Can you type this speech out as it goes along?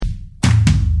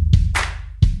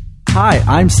Hi,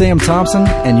 I'm Sam Thompson,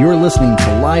 and you're listening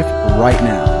to Life Right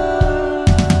Now.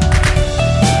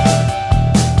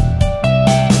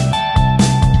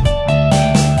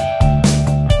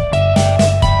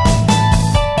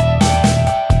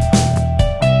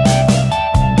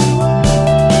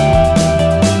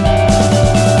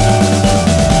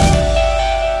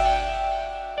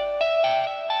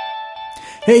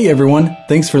 Hey everyone,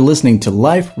 thanks for listening to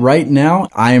Life Right Now.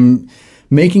 I'm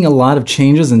making a lot of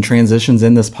changes and transitions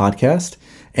in this podcast.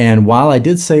 And while I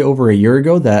did say over a year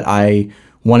ago that I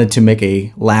wanted to make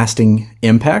a lasting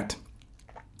impact,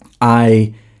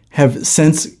 I have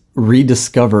since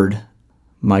rediscovered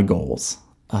my goals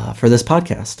for this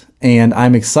podcast. And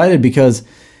I'm excited because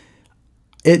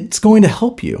it's going to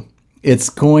help you. It's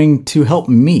going to help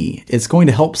me. It's going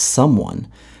to help someone.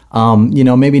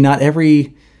 Maybe not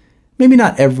every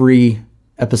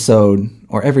episode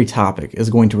or every topic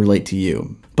is going to relate to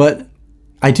you, but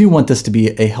I do want this to be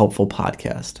a helpful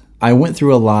podcast. I went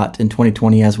through a lot in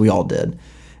 2020, as we all did,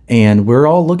 and we're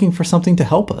all looking for something to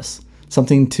help us,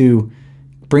 something to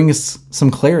bring us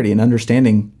some clarity and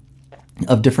understanding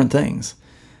of different things.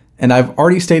 And I've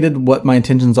already stated what my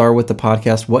intentions are with the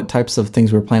podcast, what types of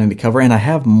things we're planning to cover, and I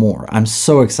have more. I'm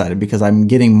so excited because I'm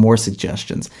getting more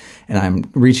suggestions, and I'm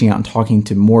reaching out and talking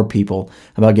to more people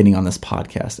about getting on this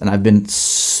podcast, and I've been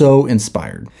so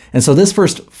inspired. And so this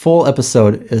first full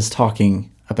episode is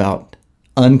talking about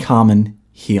uncommon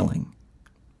healing.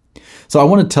 So I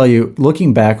want to tell you,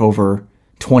 looking back over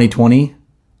 2020,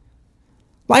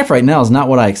 life right now is not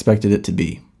what I expected it to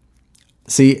be.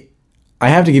 See, I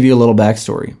have to give you a little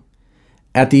backstory.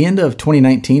 At the end of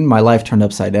 2019, my life turned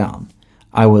upside down.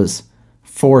 I was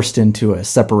forced into a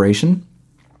separation.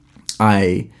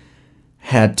 I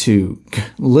had to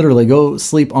literally go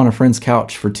sleep on a friend's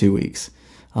couch for 2 weeks.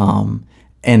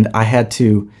 And I had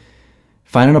to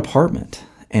find an apartment.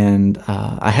 And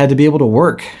I had to be able to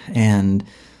work and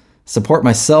support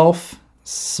myself,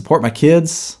 support my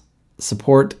kids,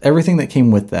 support everything that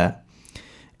came with that.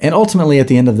 And ultimately, at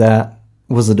the end of that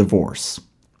was a divorce.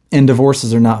 And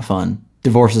divorces are not fun.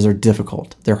 Divorces are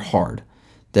difficult. They're hard.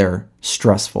 They're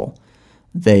stressful.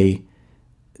 They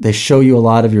show you a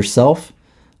lot of yourself.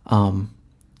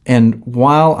 And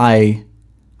while I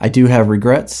do have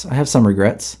regrets, I have some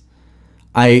regrets.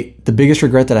 The biggest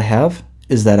regret that I have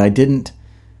is that I didn't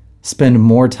spend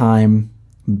more time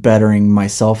bettering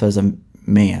myself as a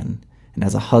man and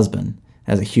as a husband,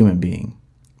 as a human being,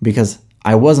 because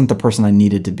I wasn't the person I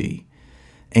needed to be.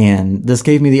 And this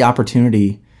gave me the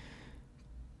opportunity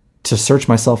to search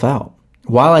myself out.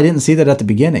 While I didn't see that at the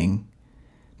beginning,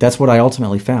 that's what I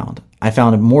ultimately found. I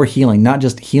found more healing, not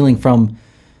just healing from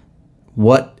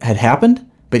what had happened,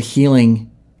 but healing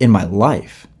in my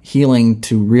life, healing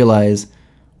to realize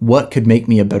what could make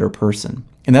me a better person.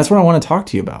 And that's what I want to talk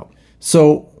to you about.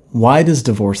 So why does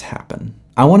divorce happen?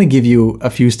 I want to give you a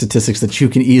few statistics that you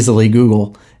can easily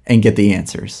Google and get the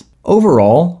answers.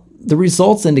 Overall, the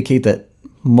results indicate that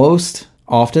most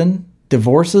often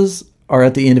divorces are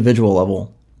at the individual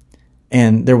level,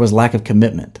 and there was lack of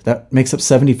commitment. That makes up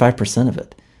 75% of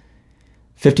it.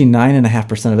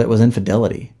 59.5% of it was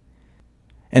infidelity.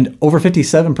 And over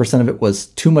 57% of it was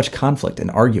too much conflict and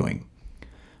arguing,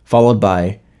 followed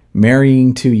by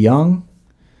marrying too young.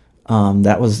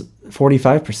 That was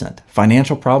 45%.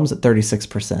 Financial problems at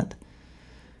 36%.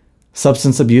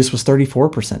 Substance abuse was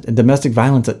 34%, and domestic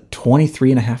violence at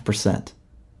 23.5%.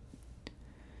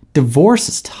 Divorce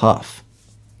is tough.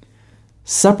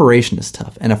 Separation is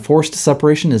tough, and a forced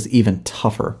separation is even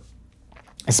tougher,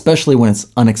 especially when it's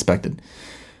unexpected.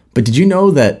 But did you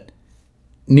know that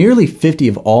nearly 50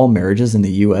 of all marriages in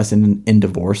the U.S. in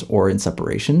divorce or in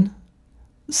separation?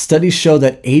 Studies show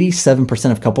that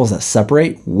 87% of couples that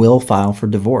separate will file for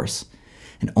divorce,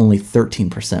 and only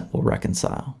 13% will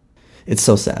reconcile. It's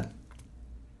so sad.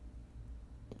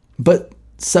 But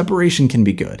separation can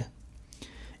be good.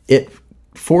 It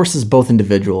forces both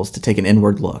individuals to take an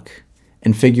inward look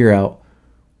and figure out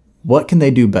what can they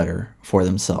do better for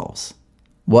themselves.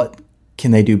 What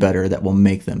can they do better that will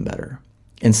make them better?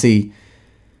 And see,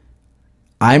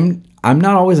 I'm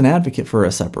not always an advocate for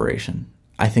a separation.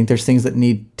 I think there's things that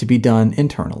need to be done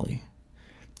internally.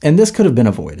 And this could have been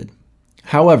avoided.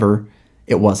 However,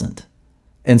 it wasn't.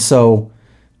 And so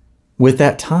with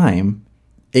that time,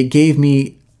 it gave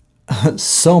me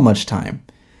so much time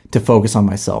to focus on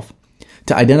myself,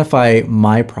 to identify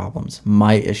my problems,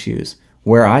 my issues,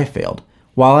 where I failed,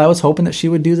 while I was hoping that she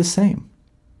would do the same.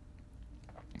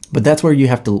 But that's where you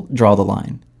have to draw the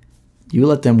line. You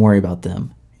let them worry about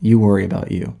them. You worry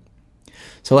about you.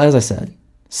 So as I said,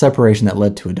 separation that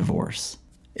led to a divorce.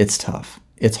 It's tough.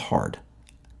 It's hard.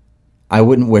 I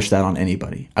wouldn't wish that on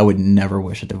anybody. I would never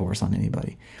wish a divorce on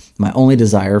anybody. My only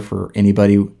desire for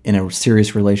anybody in a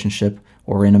serious relationship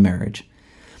or in a marriage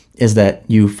is that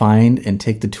you find and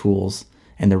take the tools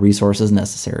and the resources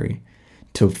necessary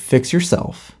to fix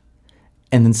yourself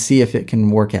and then see if it can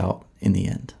work out in the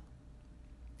end.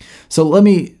 So let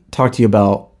me talk to you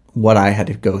about what I had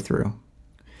to go through.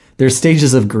 There's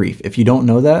stages of grief. If you don't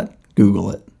know that,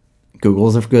 Google it. Google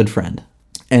is a good friend.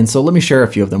 And so let me share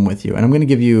a few of them with you. And I'm going to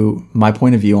give you my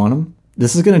point of view on them.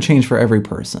 This is going to change for every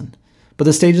person. But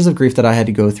the stages of grief that I had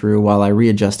to go through while I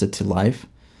readjusted to life,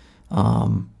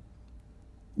 they're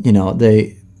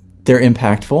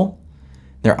impactful.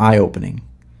 They're eye-opening.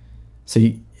 So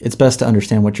it's best to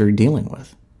understand what you're dealing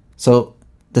with. So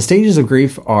the stages of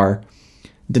grief are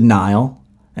denial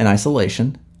and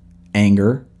isolation,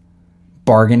 anger,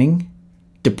 bargaining,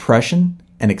 depression,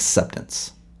 and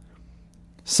acceptance.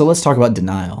 So let's talk about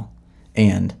denial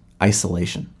and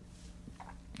isolation.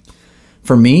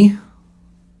 For me,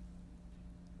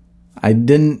 I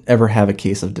didn't ever have a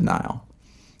case of denial.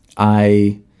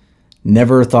 I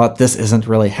never thought this isn't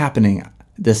really happening.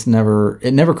 It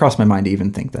never crossed my mind to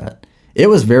even think that. It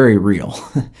was very real.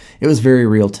 It was very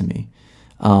real to me.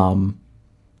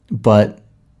 But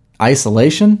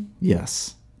isolation,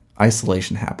 yes,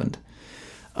 isolation happened.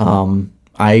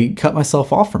 I cut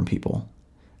myself off from people.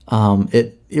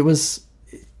 It was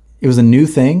a new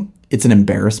thing. It's an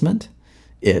embarrassment.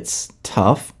 It's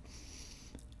tough.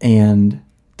 And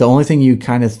the only thing you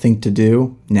kind of think to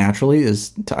do naturally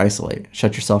is to isolate,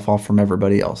 shut yourself off from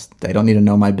everybody else. They don't need to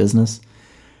know my business.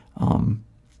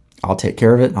 I'll take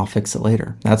care of it and I'll fix it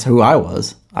later. That's who I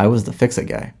was. I was the fix-it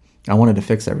guy. I wanted to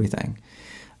fix everything.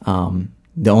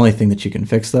 The only thing that you can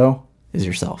fix, though, is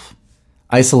yourself.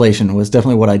 Isolation was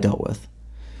definitely what I dealt with.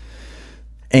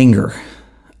 Anger.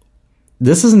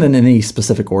 This isn't in any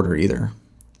specific order either,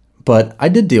 but I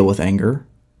did deal with anger.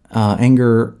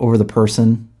 Anger over the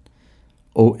person,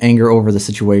 anger over the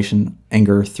situation,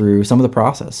 anger through some of the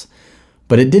process.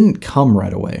 But it didn't come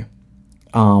right away.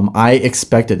 I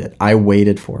expected it. I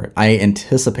waited for it. I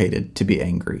anticipated to be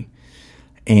angry.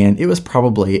 And it was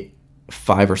probably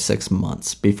 5 or 6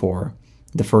 months before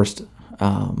the first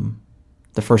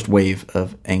wave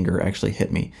of anger actually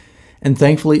hit me. And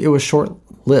thankfully, it was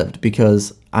short-lived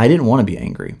because I didn't want to be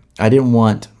angry. I didn't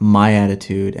want my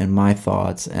attitude and my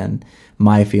thoughts and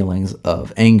my feelings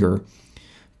of anger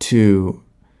to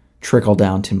trickle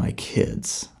down to my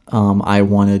kids. I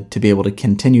wanted to be able to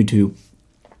continue to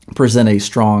present a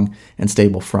strong and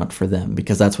stable front for them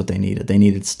because that's what they needed. They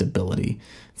needed stability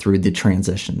through the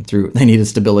transition. They needed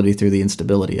stability through the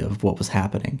instability of what was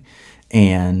happening.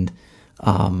 And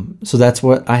so that's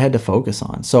what I had to focus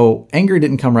on. So anger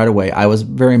didn't come right away. I was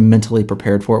very mentally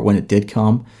prepared for it when it did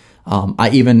come. I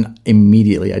even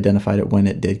immediately identified it when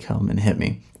it did come and hit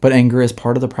me. But anger is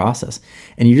part of the process.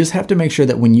 And you just have to make sure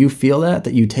that when you feel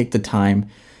that you take the time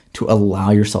to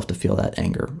allow yourself to feel that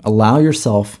anger. Allow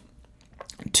yourself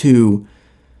to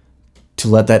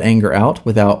let that anger out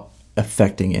without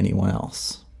affecting anyone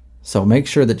else. So make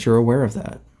sure that you're aware of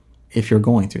that if you're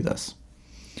going through this.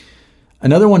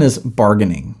 Another one is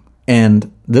bargaining.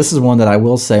 And this is one that I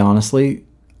will say, honestly,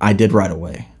 I did right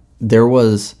away. There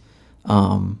was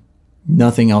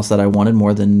nothing else that I wanted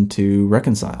more than to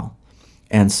reconcile.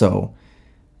 And so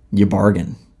you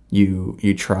bargain. You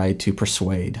try to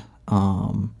persuade.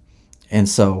 And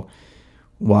so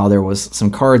while there was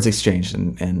some cards exchanged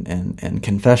and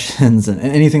confessions and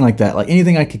anything like that, like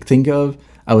anything I could think of,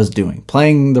 I was doing.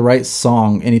 Playing the right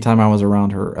song anytime I was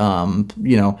around her,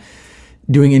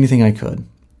 doing anything I could.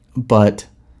 But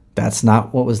that's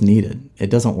not what was needed. It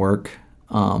doesn't work.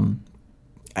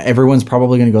 Everyone's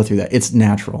probably going to go through that. It's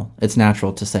natural. It's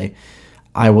natural to say,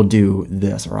 I will do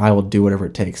this or I will do whatever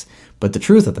it takes. But the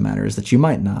truth of the matter is that you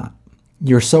might not.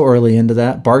 You're so early into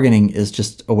that. Bargaining is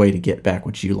just a way to get back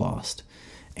what you lost.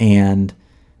 And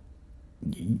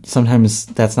sometimes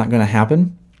that's not going to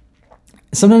happen.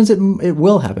 Sometimes it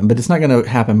will happen, but it's not going to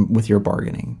happen with your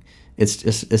bargaining. It's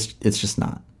just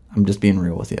not. I'm just being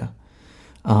real with you.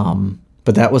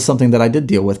 But that was something that I did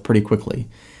deal with pretty quickly,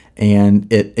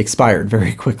 and it expired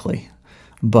very quickly.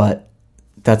 But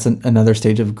that's another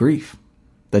stage of grief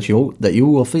that you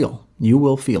will feel. You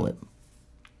will feel it.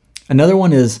 Another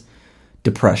one is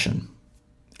depression.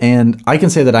 And I can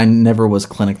say that I never was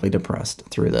clinically depressed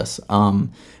through this.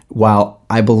 While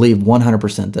I believe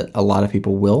 100% that a lot of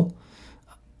people will,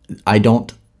 I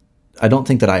don't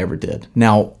think that I ever did.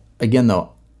 Now, again,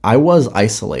 though, I was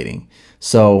isolating.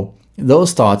 So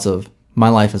those thoughts of my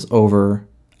life is over,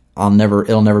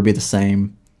 it'll never be the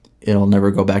same, it'll never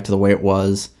go back to the way it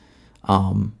was.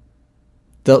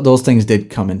 Those things did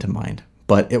come into mind,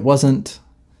 but it wasn't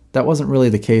that wasn't really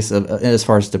the case as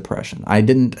far as depression. I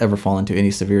didn't ever fall into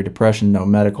any severe depression, no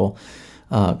medical,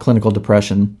 clinical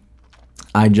depression.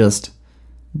 I just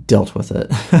dealt with it.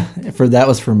 That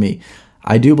was for me.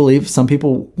 I do believe some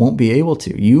people won't be able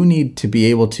to. You need to be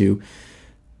able to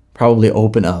probably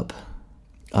open up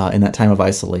in that time of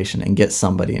isolation and get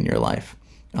somebody in your life,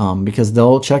 because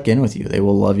they'll check in with you. They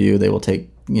will love you. They will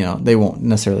they won't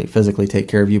necessarily physically take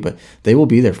care of you, but they will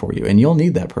be there for you, and you'll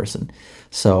need that person.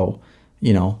 So,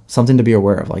 something to be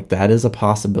aware of. Like, that is a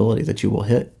possibility that you will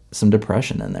hit some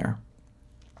depression in there.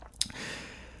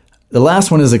 The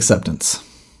last one is acceptance.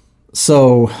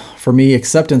 So for me,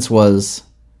 acceptance was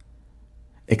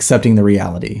accepting the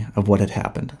reality of what had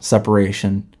happened.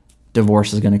 Separation,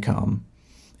 divorce is going to come.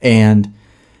 And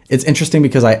it's interesting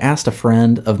because I asked a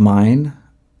friend of mine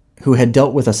who had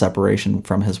dealt with a separation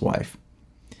from his wife.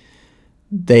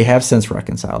 They have since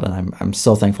reconciled, and I'm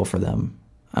so thankful for them.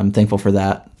 I'm thankful for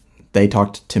that. They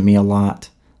talked to me a lot.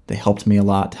 They helped me a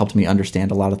lot, helped me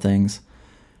understand a lot of things.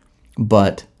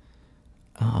 But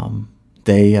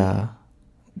they had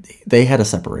a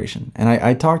separation. And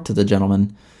I talked to the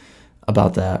gentleman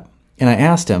about that. And I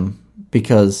asked him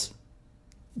because,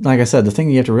 like I said, the thing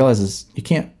you have to realize is you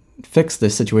can't fix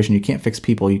this situation. You can't fix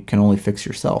people. You can only fix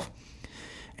yourself.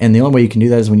 And the only way you can do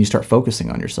that is when you start focusing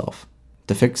on yourself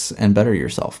to fix and better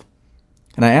yourself.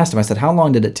 And I asked him, I said, how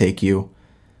long did it take you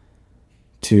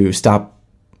to stop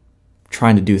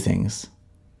trying to do things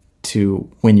to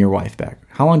win your wife back?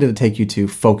 How long did it take you to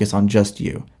focus on just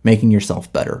you, making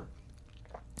yourself better?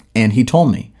 And he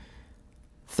told me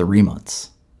 3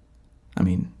 months. I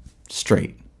mean,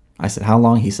 straight. I said, how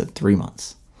long? He said 3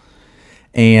 months.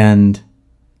 And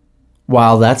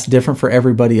while that's different for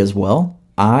everybody as well,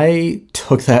 I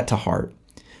took that to heart.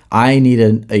 I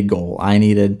needed a goal. I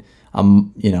needed a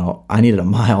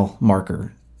mile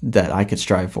marker that I could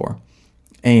strive for.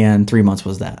 And 3 months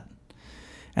was that.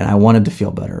 And I wanted to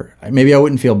feel better. Maybe I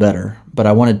wouldn't feel better, but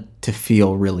I wanted to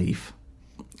feel relief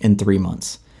in 3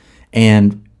 months.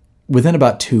 And within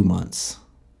about 2 months,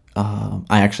 I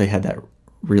actually had that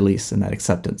release and that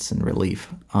acceptance and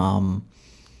relief,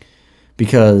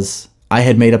 because I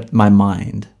had made up my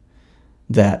mind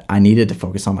that I needed to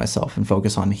focus on myself and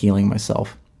focus on healing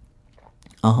myself.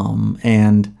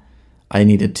 And I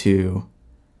needed to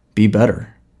be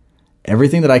better.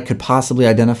 Everything that I could possibly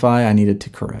identify, I needed to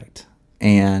correct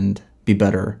and be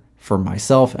better for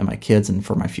myself and my kids and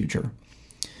for my future.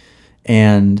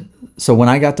 And so when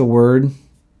I got the word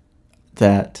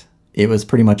that it was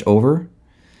pretty much over,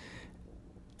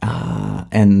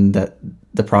 and that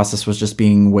the process was just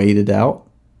being waited out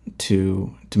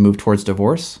to move towards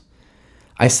divorce,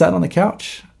 I sat on the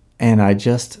couch and I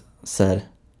just said,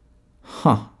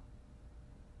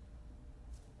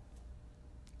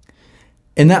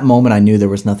 In that moment, I knew there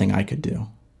was nothing I could do.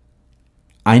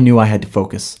 I knew I had to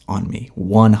focus on me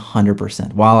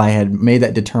 100%. While I had made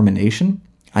that determination,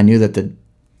 I knew that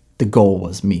the goal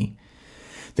was me.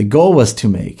 The goal was to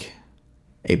make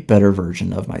a better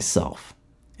version of myself.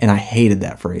 And I hated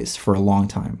that phrase for a long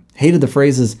time. Hated the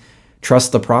phrases,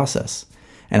 trust the process.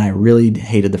 And I really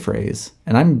hated the phrase,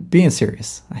 and I'm being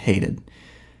serious, I hated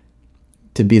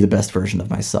to be the best version of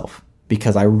myself,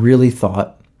 because I really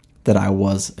thought that I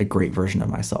was a great version of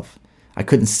myself. I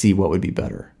couldn't see what would be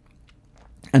better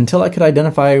until I could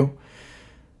identify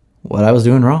what I was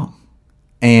doing wrong.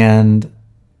 And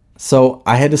so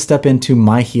I had to step into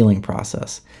my healing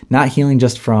process, not healing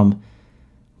just from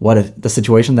the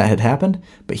situation that had happened,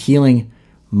 but healing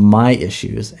my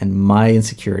issues and my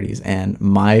insecurities and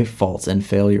my faults and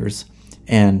failures,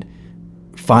 and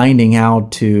finding how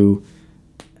to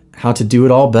do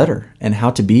it all better and how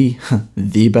to be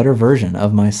the better version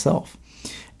of myself.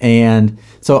 And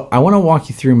so I want to walk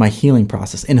you through my healing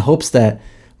process in hopes that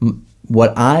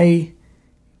what I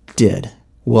did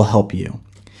will help you.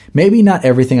 Maybe not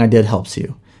everything I did helps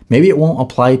you. Maybe it won't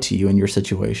apply to you in your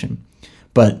situation.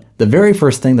 But the very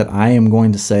first thing that I am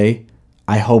going to say,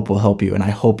 I hope will help you, and I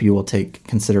hope you will take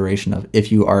consideration of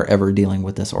if you are ever dealing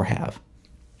with this or have.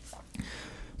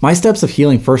 My steps of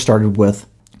healing first started with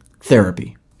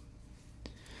therapy.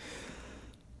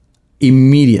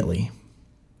 Immediately,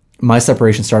 my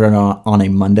separation started on a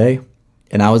Monday,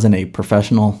 and I was in a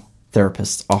professional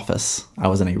therapist's office. I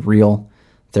was in a real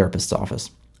therapist's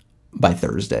office by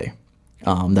Thursday.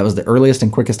 That was the earliest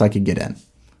and quickest I could get in.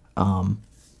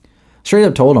 Straight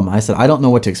up told him, I said, I don't know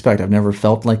what to expect. I've never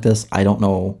felt like this. I don't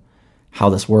know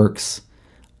how this works.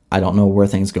 I don't know where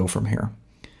things go from here.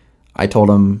 I told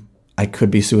him I could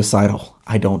be suicidal.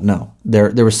 I don't know.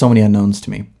 There were so many unknowns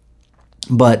to me.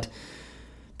 But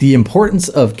the importance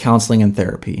of counseling and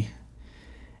therapy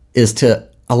is to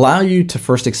allow you to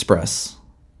first express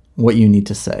what you need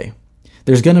to say.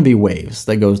 There's going to be waves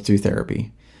that goes through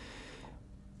therapy,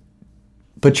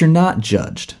 but you're not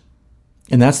judged.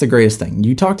 And that's the greatest thing.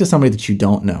 You talk to somebody that you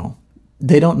don't know.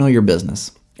 They don't know your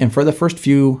business. And for the first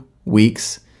few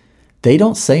weeks, they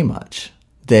don't say much.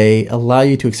 They allow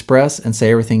you to express and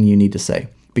say everything you need to say.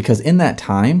 Because in that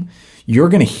time, you're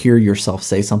going to hear yourself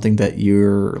say something that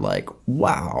you're like,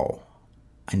 wow,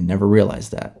 I never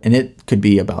realized that. And it could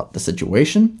be about the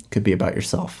situation, could be about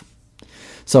yourself.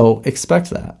 So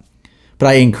expect that. But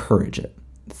I encourage it.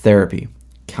 Therapy,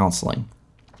 counseling,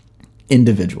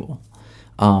 individual.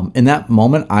 In that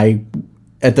moment,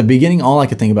 at the beginning, all I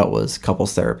could think about was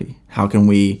couples therapy. How can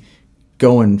we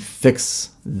go and fix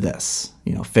this?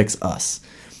 Fix us.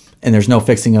 And there's no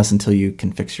fixing us until you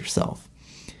can fix yourself.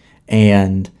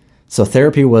 And so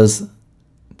therapy was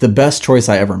the best choice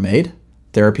I ever made.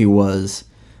 Therapy was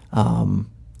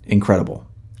incredible.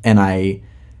 And I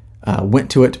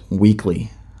went to it weekly,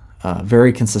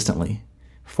 very consistently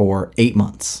for 8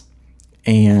 months.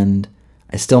 And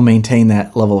I still maintain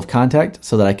that level of contact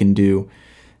so that I can do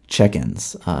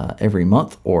check-ins every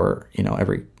month or,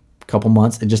 every couple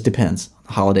months. It just depends.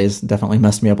 Holidays definitely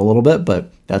messed me up a little bit,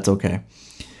 but that's okay.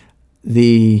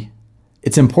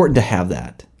 It's important to have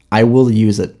that. I will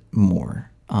use it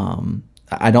more.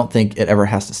 I don't think it ever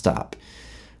has to stop.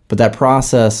 But that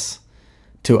process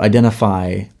to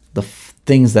identify the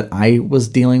things that I was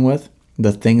dealing with,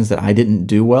 the things that I didn't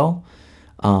do well,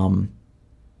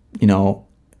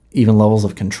 even levels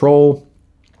of control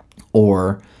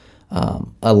or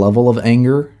a level of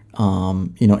anger,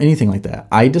 anything like that.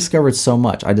 I discovered so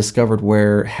much. I discovered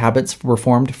where habits were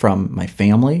formed from my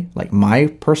family, like my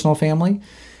personal family,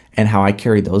 and how I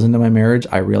carried those into my marriage.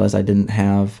 I realized I didn't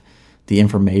have the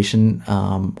information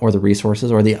or the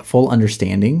resources or the full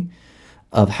understanding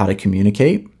of how to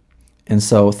communicate. And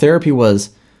so therapy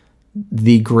was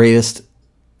the greatest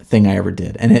thing I ever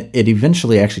did. And it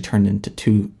eventually actually turned into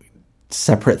 2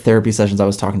 separate therapy sessions. I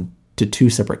was talking to 2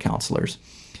 separate counselors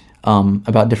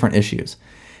about different issues.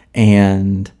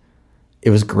 And it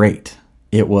was great.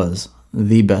 It was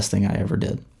the best thing I ever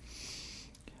did.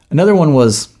 Another one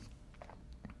was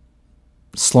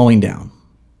slowing down.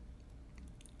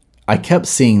 I kept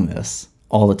seeing this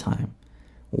all the time.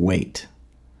 Wait.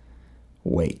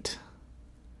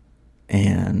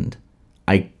 And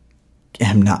I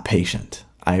am not patient.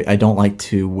 I don't like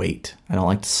to wait. I don't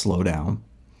like to slow down.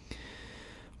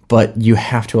 But you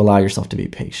have to allow yourself to be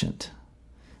patient.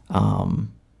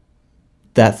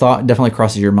 That thought definitely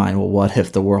crosses your mind. Well, what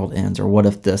if the world ends? Or what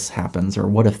if this happens? Or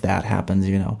what if that happens,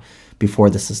 before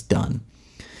this is done?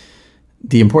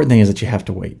 The important thing is that you have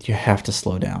to wait. You have to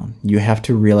slow down. You have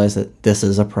to realize that this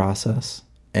is a process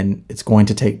and it's going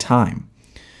to take time.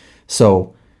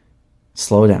 So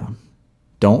slow down.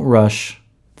 Don't rush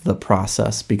the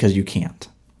process because you can't.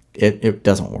 It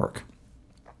doesn't work.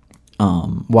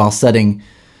 While setting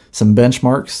some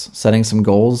benchmarks, setting some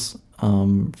goals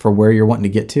for where you're wanting to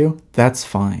get to, that's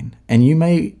fine. And you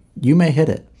may hit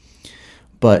it,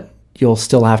 but you'll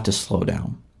still have to slow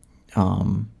down.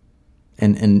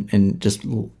 And just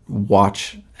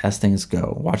watch as things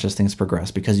go, watch as things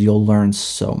progress, because you'll learn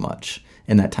so much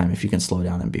in that time if you can slow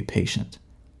down and be patient.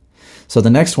 So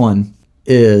the next one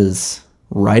is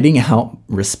writing out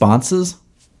responses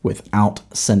without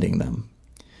sending them.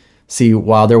 See,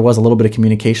 while there was a little bit of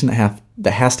communication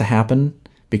that has to happen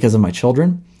because of my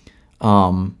children,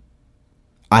 I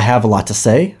have a lot to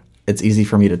say. It's easy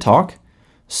for me to talk.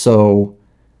 So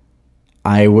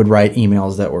I would write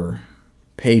emails that were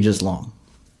pages long.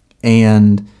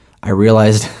 And I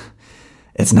realized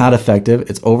it's not effective.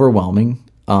 It's overwhelming.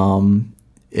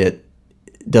 It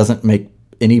doesn't make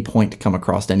any point to come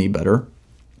across any better.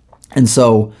 And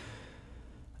so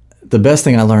the best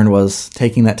thing I learned was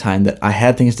taking that time that I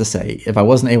had things to say. If I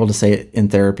wasn't able to say it in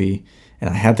therapy and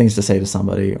I had things to say to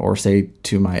somebody or say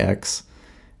to my ex,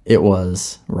 it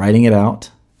was writing it out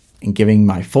and giving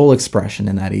my full expression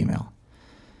in that email,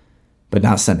 but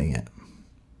not sending it.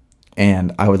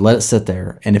 And I would let it sit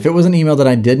there. And if it was an email that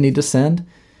I did need to send,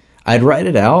 I'd write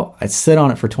it out. I'd sit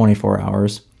on it for 24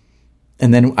 hours.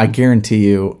 And then I guarantee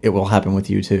you it will happen with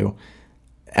you too.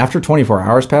 After 24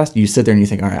 hours passed, you sit there and you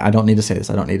think, all right, I don't need to say this.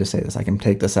 I don't need to say this. I can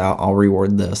take this out. I'll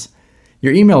reword this.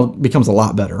 Your email becomes a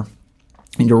lot better.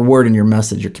 And your word and your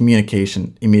message, your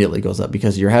communication immediately goes up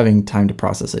because you're having time to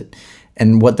process it.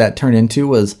 And what that turned into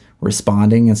was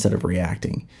responding instead of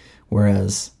reacting.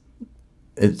 Whereas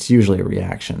it's usually a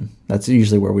reaction. That's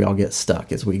usually where we all get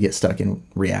stuck, is we get stuck in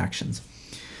reactions.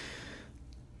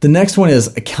 The next one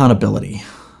is accountability.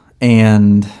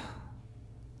 And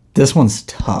this one's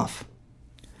tough.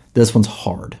 This one's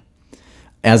hard.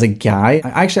 As a guy,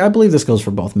 I believe this goes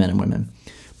for both men and women,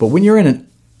 But when you're in an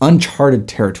uncharted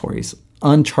territories,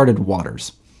 uncharted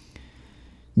waters,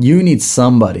 you need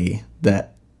somebody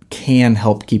that can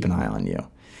help keep an eye on you.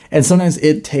 And sometimes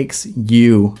it takes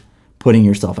you putting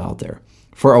yourself out there.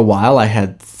 For a while, I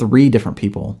had 3 different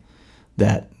people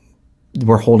that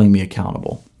were holding me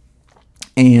accountable.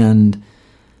 And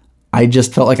I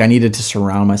just felt like I needed to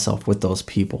surround myself with those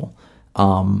people.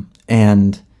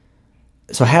 And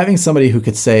so having somebody who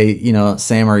could say,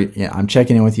 Sam, I'm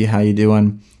checking in with you. How you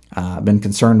doing? I've been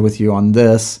concerned with you on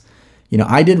this.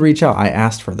 I did reach out. I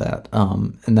asked for that.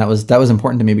 And that was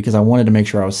important to me because I wanted to make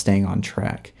sure I was staying on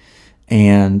track.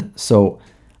 And so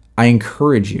I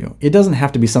encourage you. It doesn't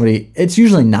have to be somebody, it's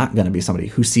usually not going to be somebody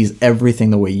who sees everything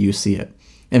the way you see it.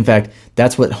 In fact,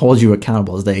 that's what holds you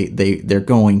accountable is they're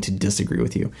going to disagree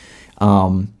with you.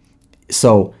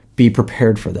 So be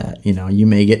prepared for that. You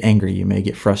may get angry, you may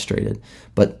get frustrated,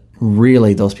 but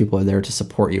really those people are there to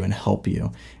support you and help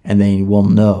you. And they will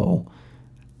know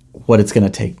what it's going to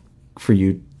take for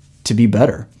you to be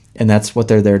better. And that's what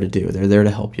they're there to do. They're there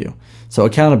to help you. So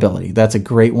accountability, that's a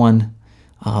great one.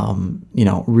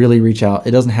 Really reach out.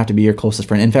 It doesn't have to be your closest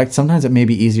friend. In fact, sometimes it may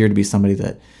be easier to be somebody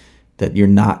that you're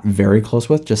not very close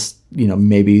with. Just,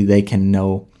 maybe they can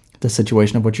know the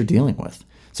situation of what you're dealing with.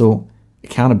 So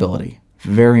accountability,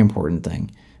 very important thing.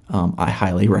 I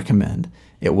highly recommend.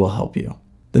 It will help you.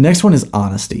 The next one is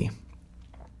honesty.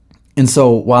 And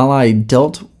so while I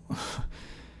dealt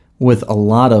with a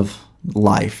lot of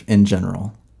life in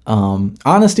general,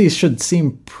 honesty should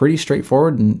seem pretty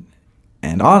straightforward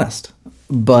and honest.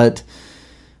 But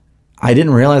I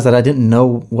didn't realize that I didn't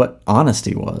know what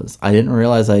honesty was. I didn't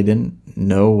realize I didn't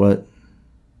know what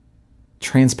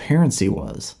transparency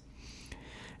was.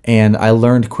 And I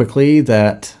learned quickly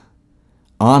that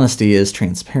honesty is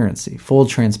transparency, full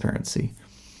transparency.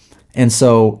 And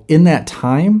so in that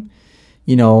time,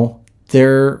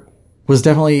 there was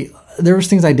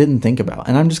things I didn't think about.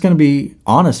 And I'm just going to be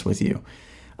honest with you.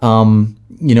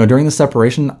 During the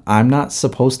separation, I'm not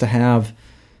supposed to have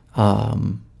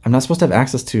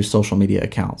access to social media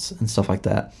accounts and stuff like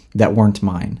that weren't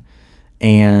mine.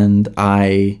 And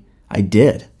I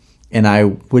did. And I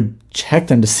would check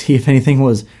them to see if anything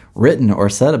was written or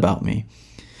said about me.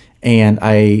 And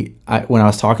I when I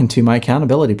was talking to my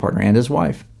accountability partner and his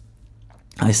wife,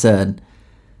 I said,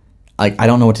 I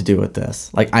don't know what to do with this.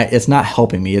 It's not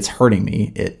helping me. It's hurting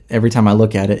me. Every time I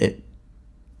look at it, it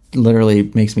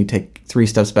literally makes me take 3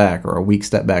 steps back or a weak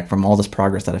step back from all this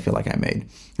progress that I feel like I made.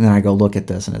 And then I go look at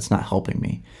this and it's not helping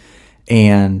me.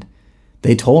 And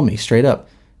they told me straight up,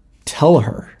 tell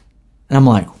her. And I'm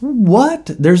like, what?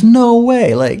 There's no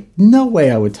way. No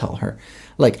way I would tell her.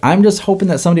 I'm just hoping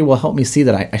that somebody will help me see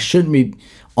that I shouldn't be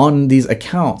on these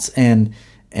accounts and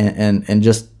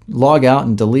just log out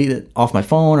and delete it off my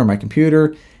phone or my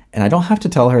computer. And I don't have to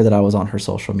tell her that I was on her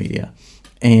social media.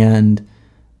 And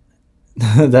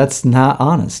that's not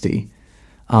honesty.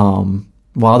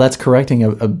 While that's correcting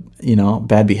a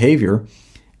bad behavior,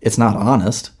 it's not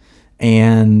honest.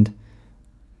 And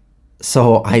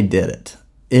so I did it.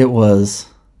 It was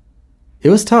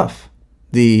tough.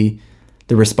 The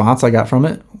response I got from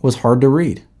it was hard to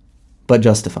read, but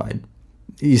justified.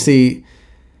 You see,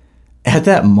 at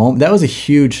that moment, that was a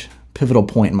huge pivotal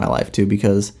point in my life too,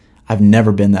 because I've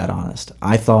never been that honest.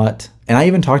 I thought, and I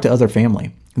even talked to other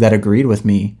family that agreed with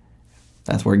me.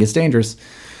 That's where it gets dangerous.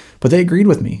 But they agreed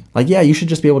with me. Yeah, you should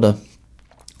just be able to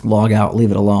log out,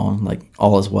 leave it alone,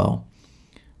 all is well.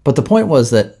 But the point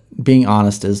was that being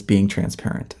honest is being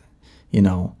transparent.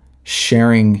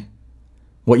 Sharing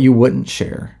what you wouldn't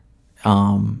share.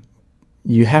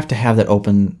 You have to have that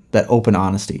open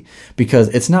honesty, because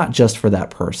it's not just for that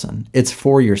person. It's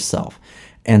for yourself.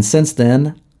 And since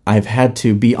then, I've had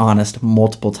to be honest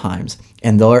multiple times.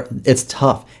 And it's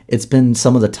tough. It's been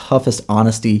some of the toughest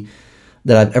honesty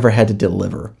that I've ever had to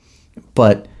deliver.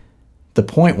 But the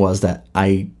point was that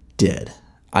I did.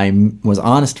 I was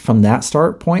honest from that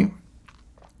start point,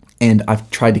 and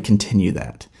I've tried to continue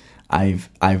that. If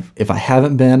I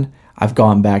haven't been, I've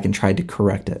gone back and tried to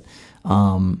correct it,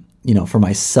 for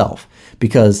myself,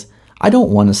 because I don't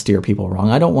want to steer people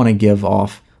wrong. I don't want to give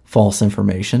off false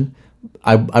information.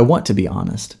 I want to be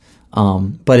honest.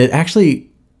 But it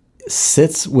actually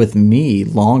sits with me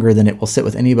longer than it will sit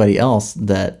with anybody else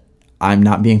that I'm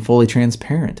not being fully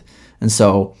transparent. And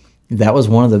so that was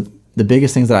one of the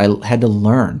biggest things that I had to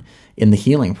learn in the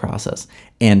healing process.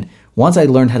 And once I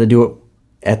learned how to do it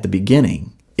at the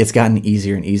beginning, it's gotten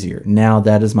easier and easier. Now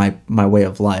that is my way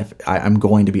of life. I'm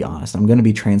going to be honest. I'm going to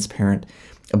be transparent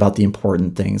about the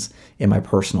important things in my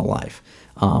personal life,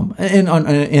 and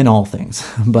in all things,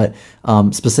 but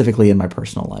specifically in my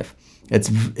personal life.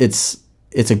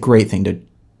 It's a great thing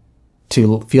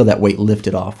to feel that weight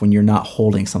lifted off when you're not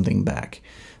holding something back.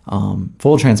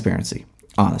 Full transparency,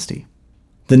 honesty.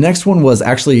 The next one was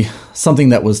actually something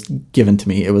that was given to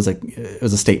me. It was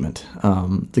a statement.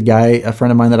 The guy, a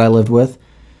friend of mine that I lived with,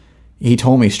 he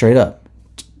told me straight up,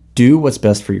 do what's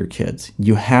best for your kids.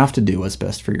 You have to do what's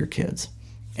best for your kids.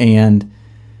 And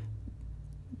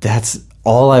that's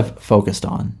all I've focused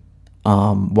on.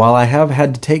 While I have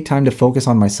had to take time to focus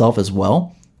on myself as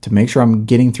well, to make sure I'm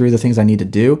getting through the things I need to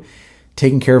do,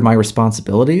 taking care of my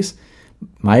responsibilities,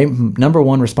 my number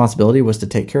one responsibility was to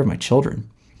take care of my children.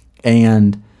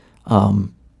 And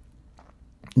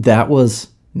that was,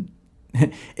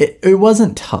 it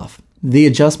wasn't tough. The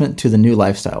adjustment to the new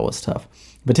lifestyle was tough,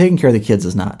 but taking care of the kids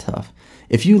is not tough.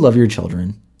 If you love your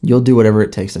children, you'll do whatever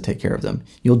it takes to take care of them.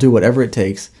 You'll do whatever it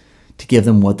takes to give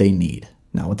them what they need.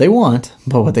 Not what they want,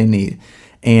 but what they need.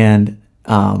 And,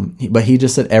 but he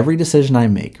just said, every decision I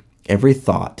make, every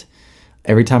thought,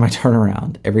 every time I turn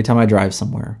around, every time I drive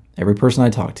somewhere, every person I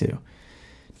talk to,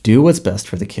 do what's best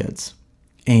for the kids.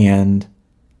 And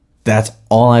that's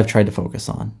all I've tried to focus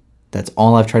on. That's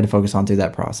all I've tried to focus on through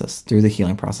that process, through the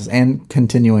healing process, and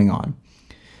continuing on.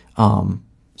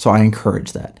 So I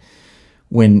encourage that.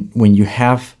 When you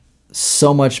have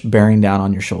so much bearing down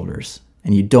on your shoulders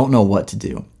and you don't know what to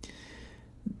do,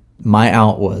 my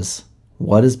out was,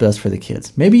 what is best for the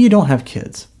kids? Maybe you don't have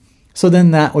kids. So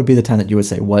then that would be the time that you would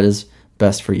say, what is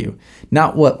best for you?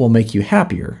 Not what will make you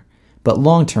happier, but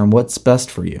long-term, what's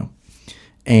best for you?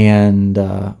 And,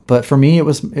 but for me, it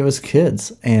was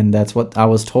kids, and that's what I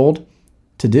was told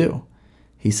to do.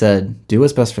 He said, do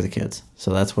what's best for the kids.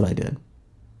 So that's what I did.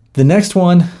 The next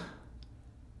one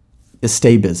is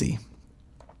stay busy.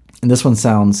 And this one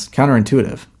sounds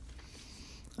counterintuitive,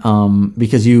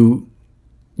 because you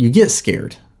get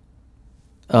scared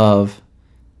of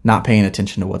not paying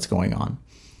attention to what's going on.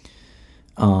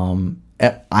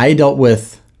 I dealt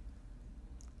with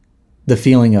the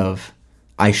feeling of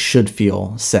I should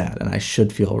feel sad and I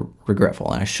should feel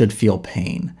regretful and I should feel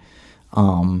pain.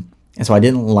 And so I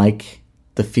didn't like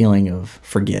the feeling of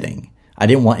forgetting. I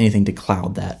didn't want anything to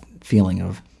cloud that feeling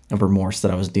of remorse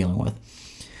that I was dealing with.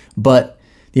 But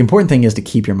the important thing is to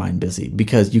keep your mind busy,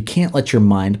 because you can't let your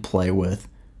mind play with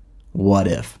what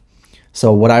if.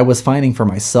 So what I was finding for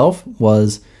myself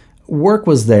was work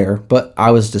was there, but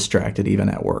I was distracted even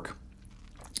at work.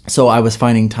 So I was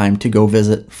finding time to go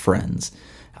visit friends,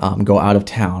 go out of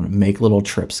town, make little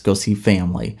trips, go see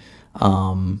family,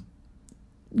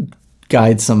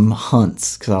 guide some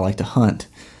hunts because I like to hunt.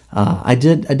 I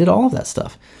did all of that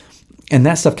stuff, and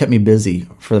that stuff kept me busy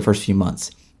for the first few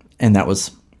months, and that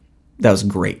was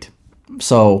great.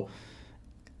 So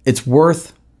it's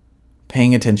worth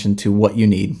paying attention to what you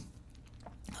need,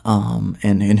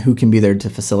 and who can be there to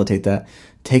facilitate that.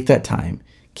 Take that time,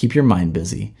 keep your mind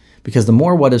busy, because the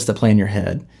more what ifs that play in your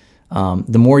head,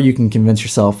 the more you can convince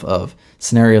yourself of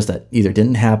scenarios that either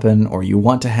didn't happen or you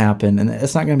want to happen, and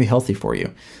it's not going to be healthy for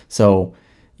you. So,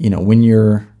 when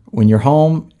you're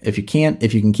home, if you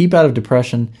can keep out of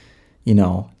depression,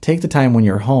 take the time when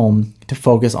you're home to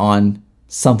focus on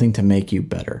something to make you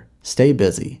better. Stay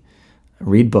busy,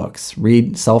 read books,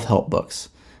 read self-help books,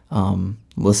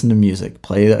 listen to music,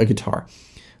 play a guitar,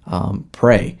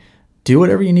 pray, do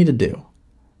whatever you need to do.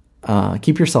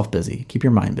 Keep yourself busy, keep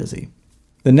your mind busy.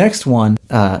 The next one,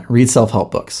 read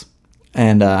self-help books,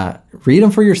 and read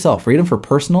them for yourself. Read them for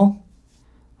personal,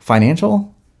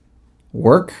 financial,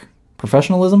 work,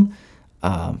 professionalism,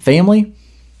 family,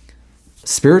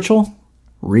 spiritual.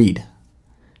 Read.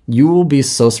 You will be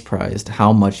so surprised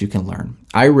how much you can learn.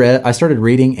 I started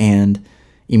reading and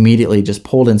immediately just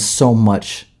pulled in so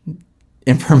much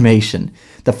information.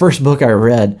 The first book I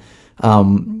read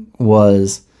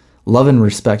was Love and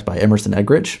Respect by Emerson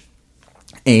Eggerichs.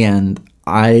 And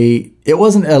it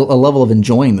wasn't a level of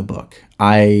enjoying the book.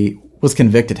 I was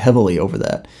convicted heavily over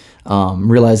that,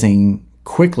 realizing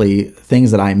quickly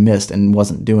things that I missed and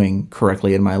wasn't doing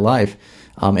correctly in my life,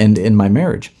 and in my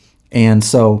marriage. And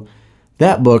so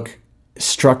that book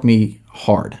struck me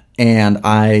hard. And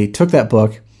I took that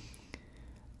book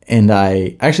and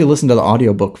I actually listened to the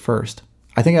audiobook first.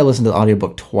 I think I listened to the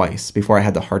audiobook twice before I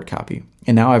had the hard copy.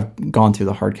 And now I've gone through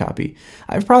the hard copy.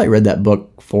 I've probably read that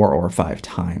book 4 or 5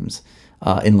 times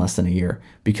in less than a year,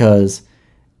 because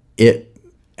it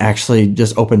actually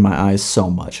just opened my eyes so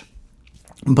much.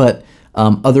 But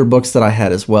other books that I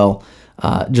had as well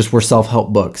just were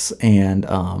self-help books and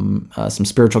some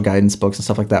spiritual guidance books and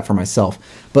stuff like that for myself.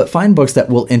 But find books that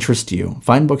will interest you.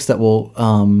 Find books that will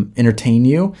entertain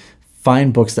you.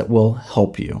 Find books that will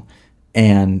help you.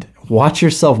 And watch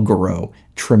yourself grow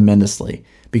tremendously,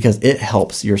 because it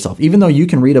helps yourself. Even though you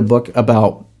can read a book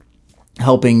about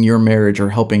helping your marriage or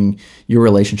helping your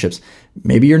relationships.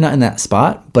 Maybe you're not in that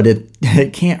spot, but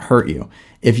it can't hurt you.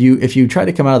 If you try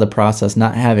to come out of the process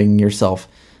not having yourself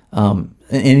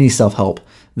any self-help,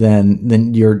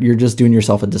 then you're just doing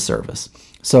yourself a disservice.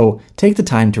 So take the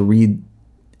time to read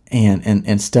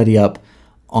and study up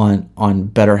on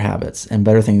better habits and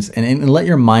better things, and let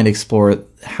your mind explore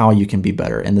how you can be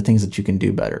better and the things that you can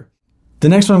do better. The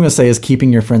next one I'm going to say is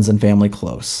keeping your friends and family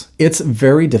close. It's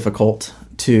very difficult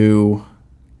to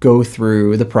go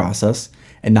through the process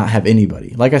and not have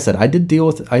anybody. Like I said, I did deal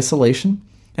with isolation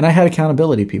and I had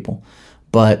accountability people,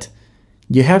 but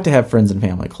you have to have friends and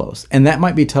family close. And that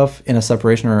might be tough in a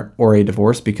separation or a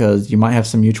divorce because you might have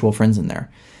some mutual friends in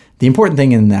there. The important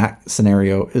thing in that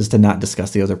scenario is to not discuss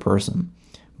the other person,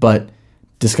 but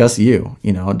discuss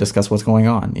discuss what's going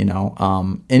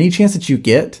on, any chance that you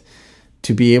get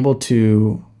to be able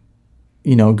to,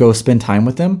 go spend time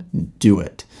with them, do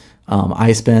it.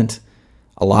 I spent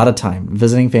a lot of time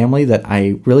visiting family that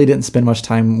I really didn't spend much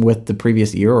time with the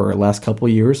previous year or last couple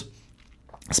of years.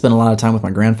 I spent a lot of time with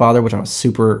my grandfather, which I was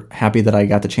super happy that I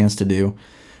got the chance to do.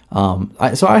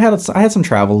 So I had some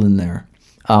travel in there.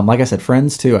 Like I said,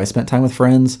 friends too. I spent time with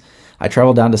friends. I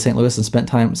traveled down to St. Louis and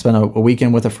spent a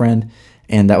weekend with a friend,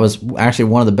 and that was actually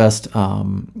one of the best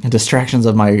distractions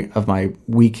of my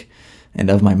week and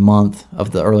of my month,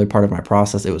 of the early part of my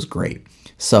process. It was great.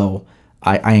 So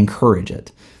I encourage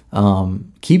it.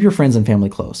 Keep your friends and family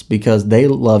close because they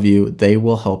love you. They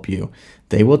will help you.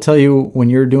 They will tell you when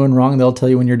you're doing wrong. They'll tell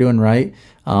you when you're doing right.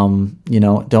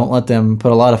 Don't let them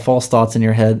put a lot of false thoughts in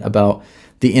your head about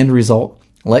the end result.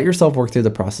 Let yourself work through the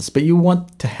process, but you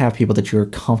want to have people that you're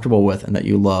comfortable with and that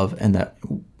you love and that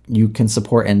you can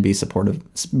support and be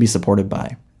supported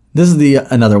by. This is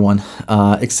another one,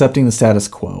 accepting the status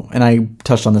quo. And I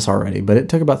touched on this already, but it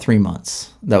took about 3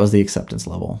 months. That was the acceptance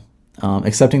level.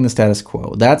 Accepting the status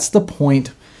quo. That's the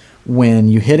point when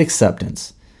you hit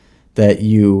acceptance that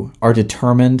you are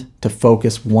determined to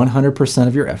focus 100%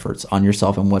 of your efforts on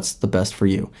yourself and what's the best for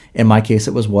you. In my case,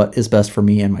 it was what is best for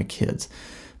me and my kids.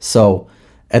 So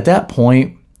at that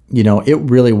point, it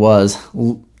really was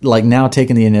like now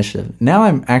taking the initiative. Now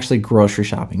I'm actually grocery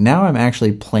shopping. Now I'm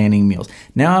actually planning meals.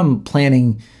 Now I'm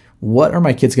planning what are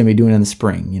my kids going to be doing in the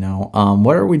spring?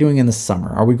 What are we doing in the summer?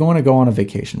 Are we going to go on a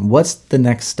vacation? What's the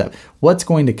next step? What's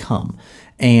going to come?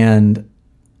 And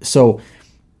so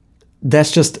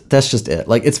that's just it.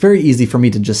 Like, it's very easy for me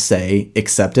to just say,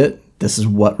 accept it. This is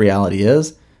what reality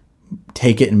is.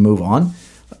 Take it and move on.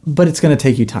 But it's going to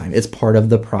take you time. It's part of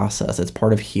the process. It's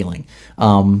part of healing.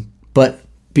 But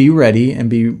be ready and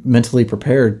be mentally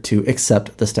prepared to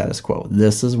accept the status quo.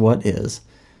 This is what is.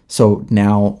 So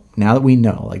now that we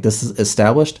know, like, this is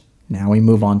established, now we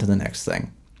move on to the next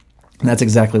thing. And that's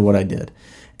exactly what I did.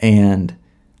 And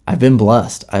I've been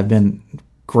blessed. I've been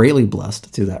greatly blessed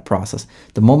through that process.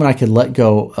 The moment I could let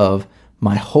go of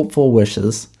my hopeful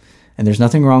wishes, and there's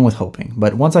nothing wrong with hoping,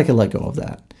 but once I could let go of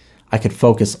that, I could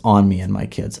focus on me and my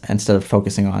kids instead of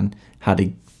focusing on how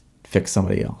to fix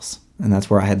somebody else. And that's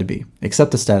where I had to be.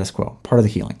 Accept the status quo, part of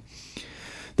the healing.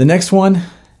 The next one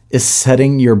is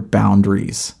setting your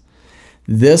boundaries.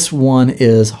 This one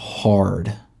is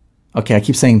hard. Okay, I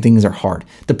keep saying things are hard.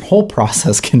 The whole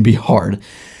process can be hard,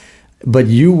 but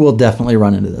you will definitely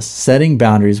run into this. Setting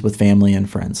boundaries with family and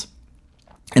friends.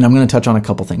 And I'm going to touch on a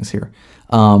couple things here.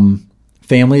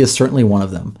 Family is certainly one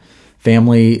of them.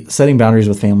 Setting boundaries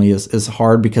with family is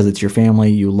hard because it's your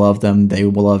family. You love them. They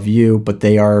will love you, but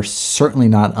they are certainly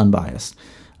not unbiased.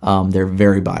 They're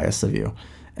very biased of you.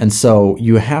 And so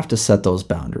you have to set those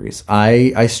boundaries.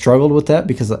 I struggled with that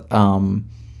because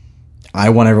I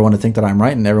want everyone to think that I'm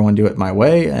right and everyone do it my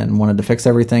way and wanted to fix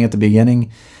everything at the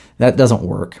beginning. That doesn't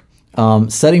work.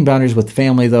 Setting boundaries with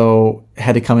family, though,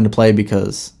 had to come into play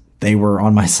because they were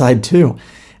on my side too.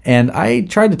 And I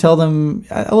tried to tell them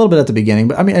a little bit at the beginning,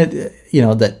 but I mean,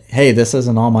 that, hey, this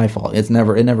isn't all my fault. It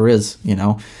never is,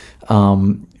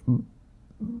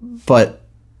 but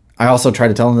I also tried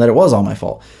to tell them that it was all my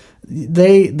fault.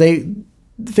 The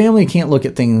family can't look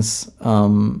at things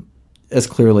as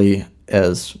clearly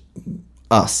as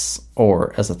us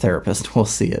or as a therapist will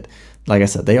see it. Like I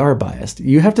said, they are biased.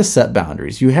 You have to set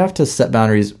boundaries. You have to set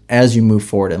boundaries as you move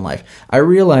forward in life. I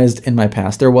realized in my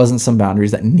past there wasn't some boundaries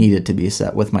that needed to be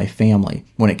set with my family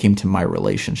when it came to my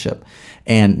relationship.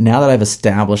 And now that I've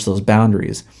established those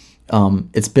boundaries,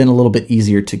 it's been a little bit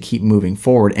easier to keep moving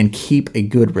forward and keep a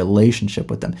good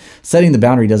relationship with them. Setting the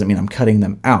boundary doesn't mean I'm cutting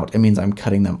them out. It means I'm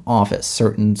cutting them off at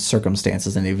certain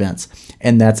circumstances and events.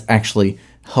 And that's actually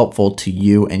helpful to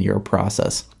you and your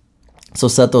process. So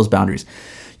set those boundaries.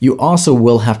 You also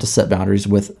will have to set boundaries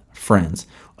with friends.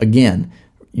 Again,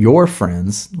 your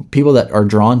friends, people that are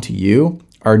drawn to you,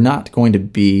 are not going to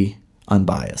be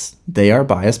unbiased. They are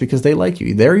biased because they like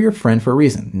you. They're your friend for a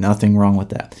reason. Nothing wrong with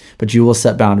that. But you will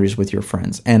set boundaries with your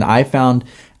friends. And I found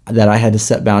that I had to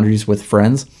set boundaries with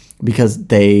friends because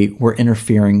they were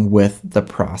interfering with the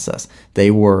process.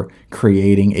 They were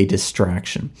creating a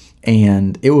distraction.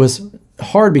 And it was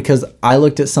hard because I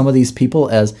looked at some of these people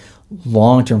as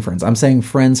long-term friends. I'm saying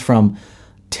friends from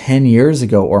 10 years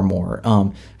ago or more,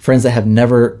 friends that have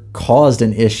never caused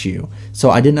an issue.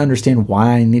 So I didn't understand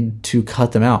why I needed to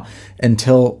cut them out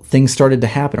until things started to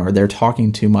happen, or they're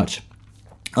talking too much.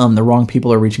 The wrong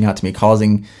people are reaching out to me,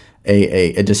 causing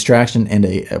a distraction and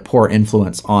a poor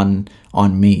influence on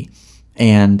me.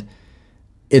 And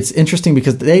it's interesting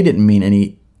because they didn't mean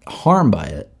any harm by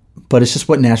it, but it's just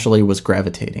what naturally was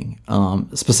gravitating,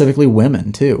 specifically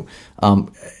women too.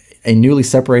 A newly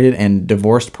separated and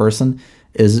divorced person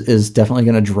is definitely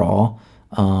going to draw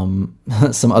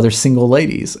some other single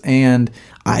ladies. And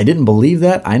I didn't believe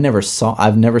that. I've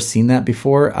never seen that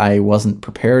before. I wasn't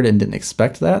prepared and didn't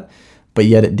expect that, but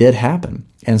yet it did happen.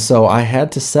 And so I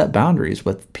had to set boundaries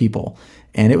with people,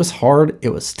 and it was hard. It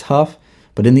was tough,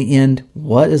 but in the end,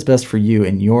 what is best for you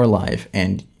in your life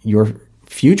and your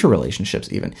future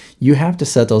relationships even, you have to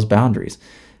set those boundaries.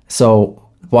 So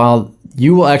while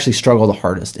you will actually struggle the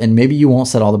hardest, and maybe you won't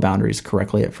set all the boundaries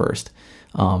correctly at first,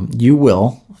 you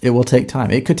will. It will take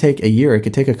time. It could take a year. It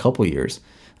could take a couple years,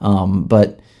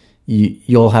 but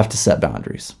you'll have to set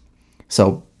boundaries.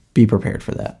 So be prepared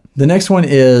for that. The next one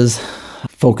is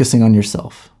focusing on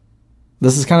yourself.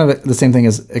 This is kind of the same thing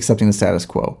as accepting the status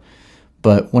quo.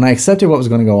 But when I accepted what was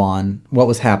going to go on, what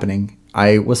was happening,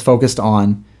 I was focused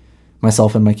on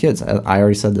myself and my kids. I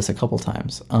already said this a couple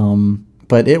times.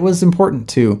 But it was important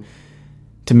to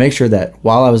make sure that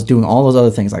while I was doing all those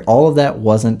other things, like all of that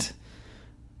wasn't,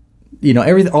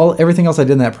 everything else I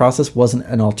did in that process wasn't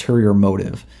an ulterior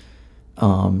motive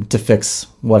to fix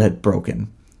what had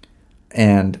broken.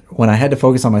 And when I had to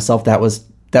focus on myself, that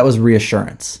was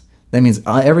reassurance. That means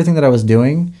everything that I was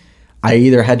doing, I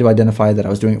either had to identify that I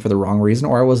was doing it for the wrong reason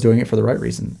or I was doing it for the right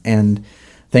reason. And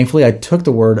thankfully, I took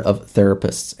the word of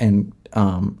therapists and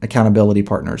accountability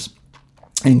partners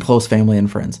and close family and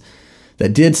friends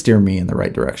that did steer me in the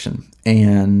right direction.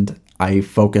 And I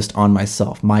focused on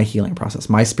myself, my healing process,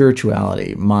 my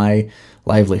spirituality, my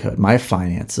livelihood, my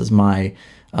finances, my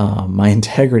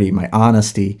integrity, my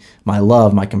honesty, my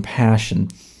love, my compassion,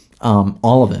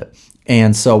 all of it.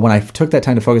 And so when I took that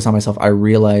time to focus on myself, I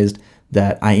realized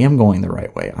that I am going the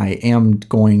right way. I am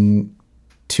going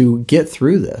to get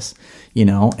through this,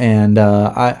 and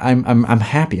I'm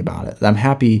happy about it. I'm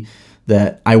happy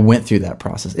that I went through that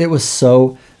process. It was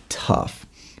so tough,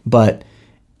 but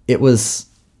it was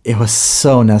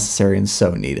so necessary and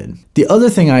so needed. The other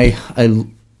thing I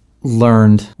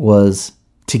learned was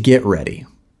to get ready,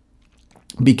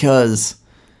 because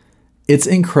it's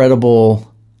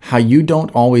incredible how you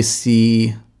don't always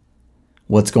see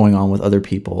what's going on with other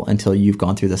people until you've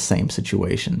gone through the same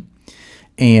situation.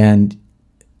 And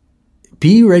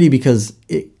be ready, because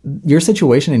your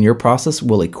situation and your process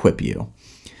will equip you.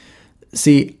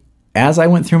 See, as I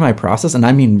went through my process, and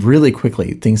I mean really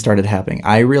quickly, things started happening.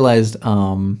 I realized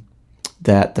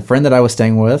that the friend that I was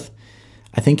staying with,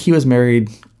 I think he was married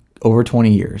over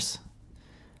 20 years.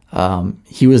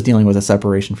 He was dealing with a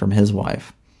separation from his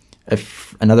wife.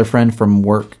 Another friend from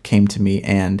work came to me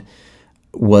and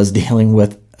was dealing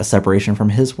with a separation from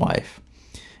his wife.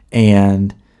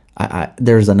 And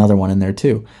there's another one in there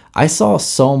too. I saw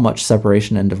so much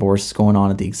separation and divorce going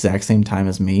on at the exact same time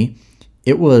as me.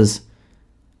 It was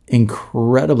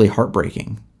incredibly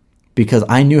heartbreaking, because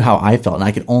I knew how I felt, and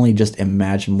I could only just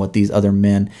imagine what these other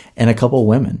men and a couple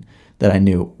women that I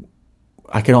knew,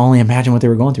 I could only imagine what they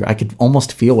were going through. I could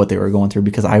almost feel what they were going through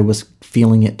because I was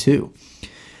feeling it too.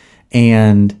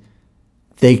 And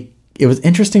it was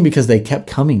interesting because they kept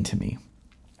coming to me.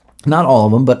 Not all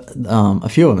of them, but a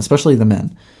few of them, especially the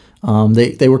men.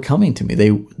 They were coming to me.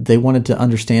 They wanted to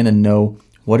understand and know,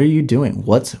 what are you doing?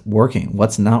 What's working?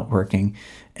 What's not working?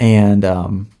 And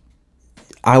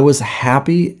I was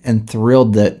happy and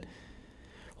thrilled that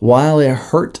while it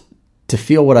hurt to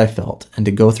feel what I felt and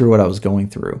to go through what I was going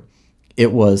through,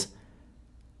 it was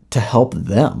to help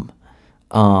them.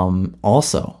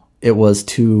 Also, it was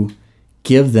to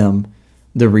give them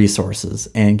the resources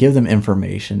and give them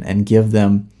information and give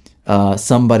them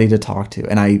somebody to talk to.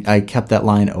 And I kept that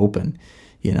line open,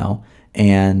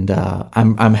 and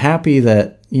I'm happy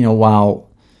that, while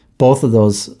both of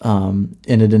those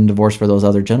ended in divorce for those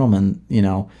other gentlemen,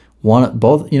 one of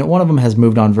them has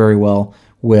moved on very well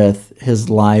with his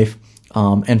life,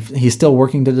 and he's still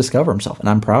working to discover himself, and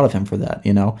I'm proud of him for that,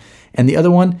 And the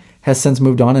other one has since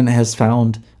moved on and has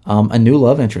found a new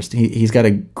love interest. He's got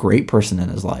a great person in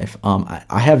his life.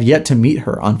 I have yet to meet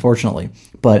her, unfortunately,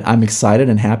 but I'm excited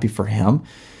and happy for him.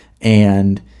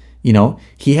 And,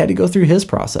 he had to go through his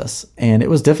process, and it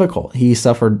was difficult. He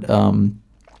suffered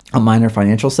a minor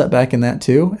financial setback in that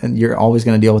too, and you're always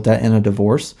going to deal with that in a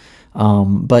divorce.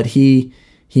 But he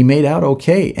made out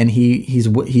okay, and he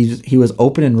was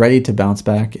open and ready to bounce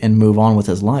back and move on with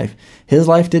his life. His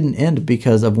life didn't end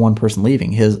because of one person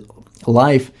leaving. His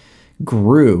life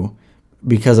grew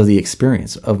because of the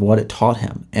experience of what it taught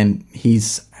him, and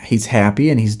he's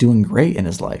happy and he's doing great in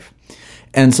his life.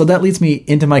 And so that leads me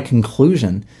into my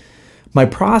conclusion. My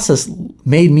process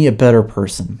made me a better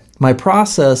person. My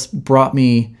process brought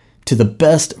me to the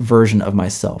best version of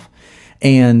myself.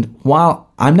 And while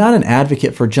I'm not an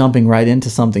advocate for jumping right into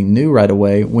something new right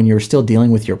away when you're still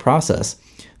dealing with your process,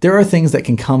 there are things that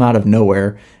can come out of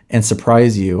nowhere and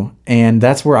surprise you. And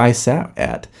that's where I sat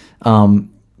at.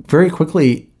 Very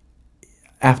quickly,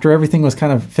 after everything was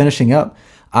kind of finishing up,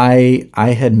 I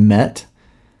had met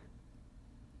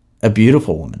a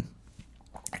beautiful woman.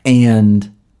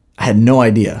 And I had no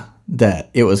idea that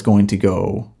it was going to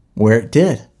go where it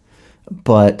did.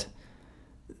 But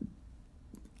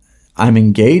I'm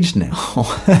engaged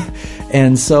now.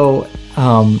 And so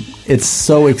it's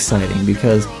so exciting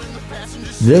because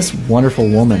this wonderful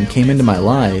woman came into my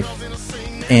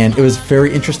life, and it was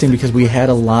very interesting because we had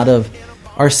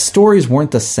our stories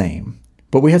weren't the same,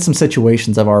 but we had some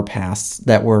situations of our pasts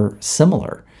that were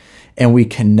similar, and we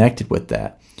connected with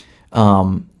that.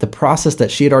 The process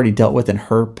that she had already dealt with in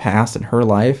her past and her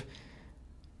life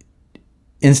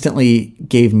instantly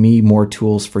gave me more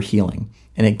tools for healing.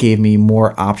 And it gave me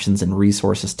more options and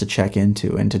resources to check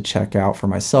into and to check out for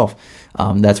myself.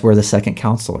 That's where the second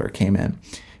counselor came in.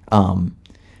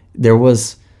 There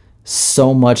was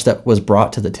so much that was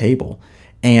brought to the table.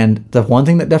 And the one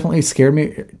thing that definitely scared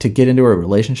me to get into a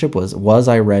relationship was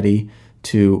I ready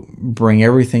to bring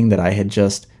everything that I had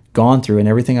just gone through and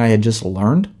everything I had just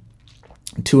learned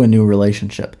to a new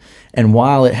relationship? And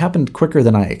while it happened quicker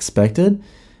than I expected,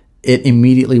 it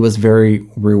immediately was very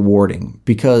rewarding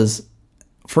because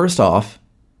first off,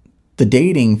 the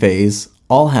dating phase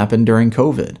all happened during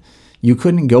COVID. You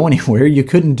couldn't go anywhere. You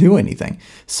couldn't do anything.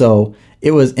 So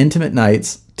it was intimate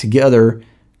nights together,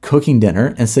 cooking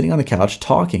dinner and sitting on the couch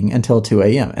talking until 2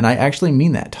 a.m. And I actually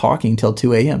mean that, talking till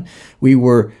 2 a.m. We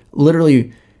were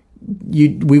literally,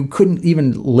 we couldn't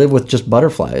even live with just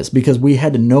butterflies because we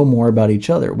had to know more about each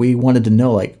other. We wanted to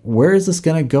know, like, where is this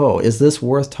going to go? Is this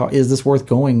worth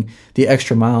going the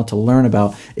extra mile to learn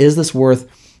about? Is this worth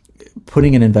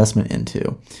putting an investment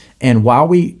into? And while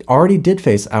we already did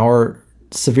face our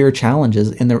severe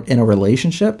challenges in a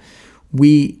relationship,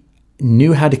 we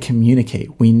knew how to communicate.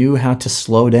 We knew how to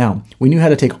slow down. We knew how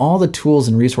to take all the tools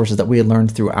and resources that we had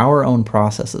learned through our own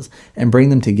processes and bring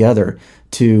them together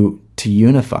to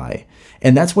unify.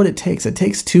 And that's what it takes. It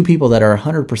takes two people that are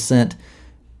 100%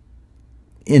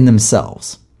 in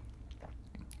themselves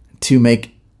to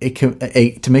make a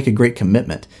great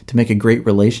commitment, to make a great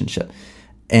relationship.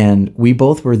 And we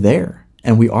both were there,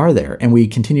 and we are there, and we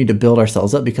continue to build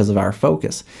ourselves up because of our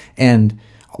focus. And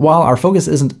while our focus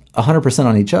isn't 100%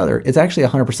 on each other, it's actually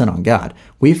 100% on God.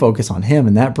 We focus on Him,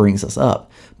 and that brings us up.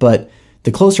 But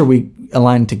the closer we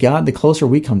align to God, the closer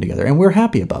we come together. And we're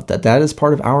happy about that. That is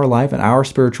part of our life and our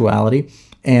spirituality,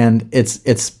 and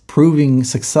it's proving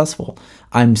successful.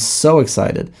 I'm so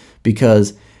excited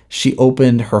because she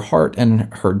opened her heart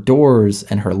and her doors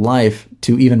and her life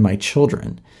to even my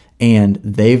children, and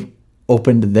they've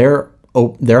opened their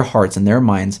hearts and their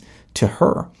minds to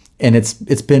her. And it's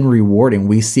been rewarding.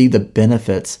 We see the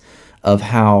benefits of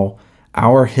how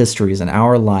our histories and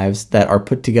our lives that are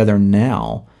put together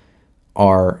now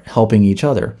are helping each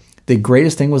other. The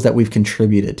greatest thing was that we've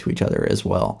contributed to each other as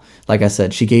well. Like I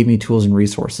said, she gave me tools and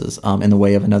resources in the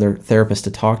way of another therapist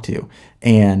to talk to.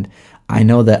 And I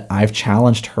know that I've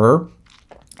challenged her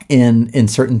in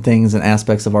certain things and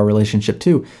aspects of our relationship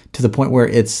too, to the point where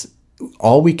it's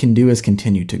all we can do is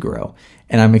continue to grow.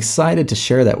 And I'm excited to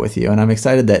share that with you. And I'm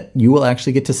excited that you will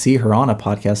actually get to see her on a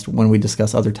podcast when we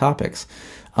discuss other topics.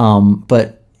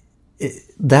 But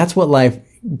that's what life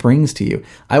brings to you.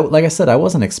 Like I said, I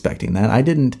wasn't expecting that. I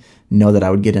didn't know that I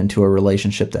would get into a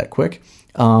relationship that quick.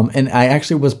 And I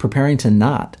actually was preparing to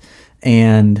not.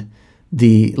 And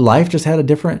the life just had a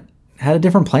different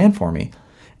plan for me.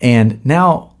 And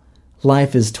now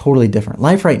life is totally different.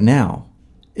 Life right now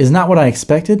is not what I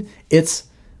expected. It's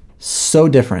so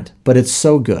different, but it's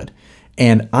so good.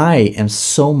 And I am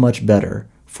so much better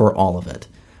for all of it.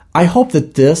 I hope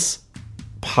that this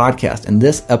podcast and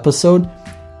this episode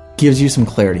gives you some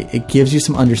clarity. It gives you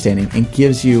some understanding and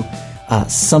gives you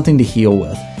something to heal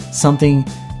with, something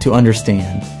to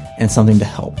understand, and something to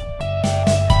help.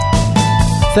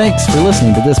 Thanks for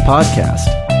listening to this podcast.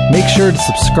 Make sure to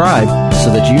subscribe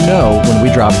so that you know when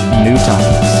we drop new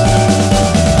topics.